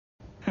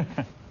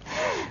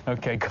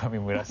Okay,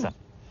 Kamimura-san.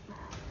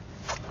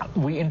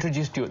 We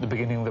introduced you at the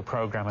beginning of the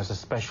program as a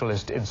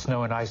specialist in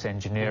snow and ice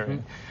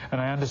engineering,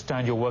 and I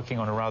understand you're working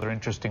on a rather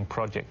interesting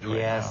project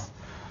right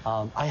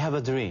now. I have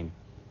a dream.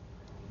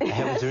 I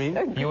have a dream.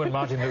 You and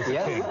Martin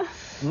Luther King.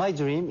 My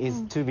dream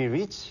is to be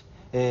rich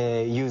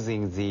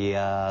using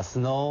the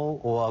snow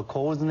or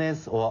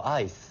coldness or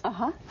ice.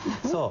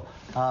 So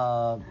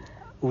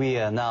we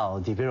are now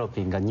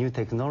developing a new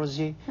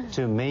technology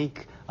to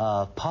make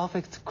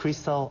perfect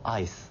crystal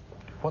ice.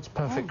 What's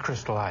perfect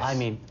crystal ice? I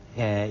mean,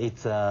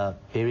 it's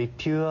very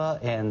pure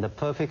and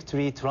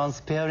perfectly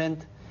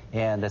transparent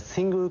and a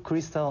single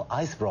crystal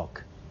ice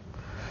block.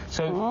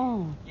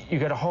 So you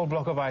get a whole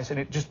block of ice and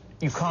it just,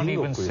 you can't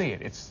even see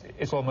it.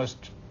 It's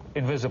almost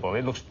invisible.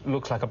 It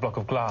looks like a block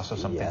of glass or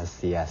something. Yes,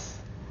 yes.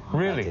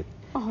 Really?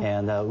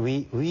 And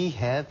we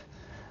have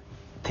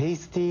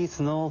tasty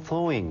snow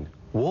thawing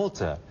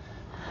water,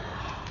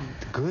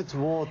 good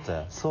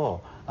water.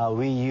 So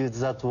we use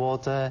that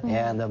water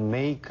and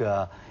make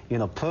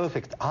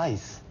perfect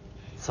ice.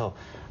 So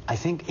I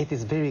think it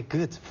is very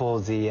good for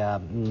the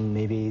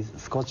maybe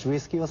Scotch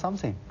whiskey or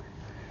something.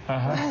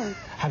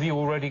 Have you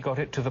already got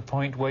it to the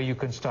point where you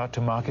can start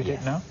to market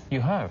it now? You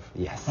have?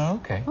 Yes.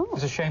 Oh, okay.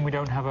 It's a shame we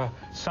don't have a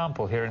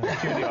sample here in the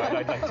studio.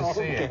 I'd like to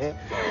see it.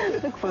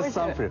 Look for a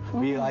sample.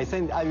 I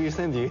will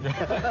send you.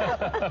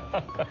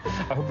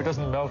 I hope it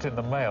doesn't melt in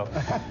the mail.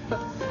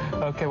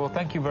 Okay, well,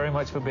 thank you very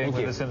much for being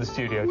with us in the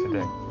studio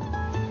today.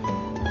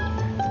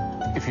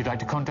 If you'd like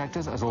to contact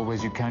us, as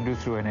always, you can do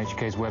through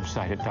NHK's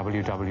website at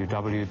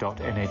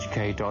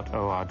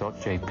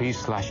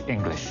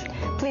www.nhk.or.jp/English.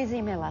 Please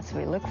email us.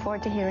 We look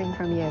forward to hearing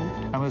from you.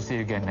 And we'll see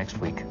you again next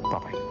week.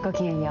 Bye-bye. ご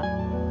きげんよ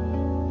う。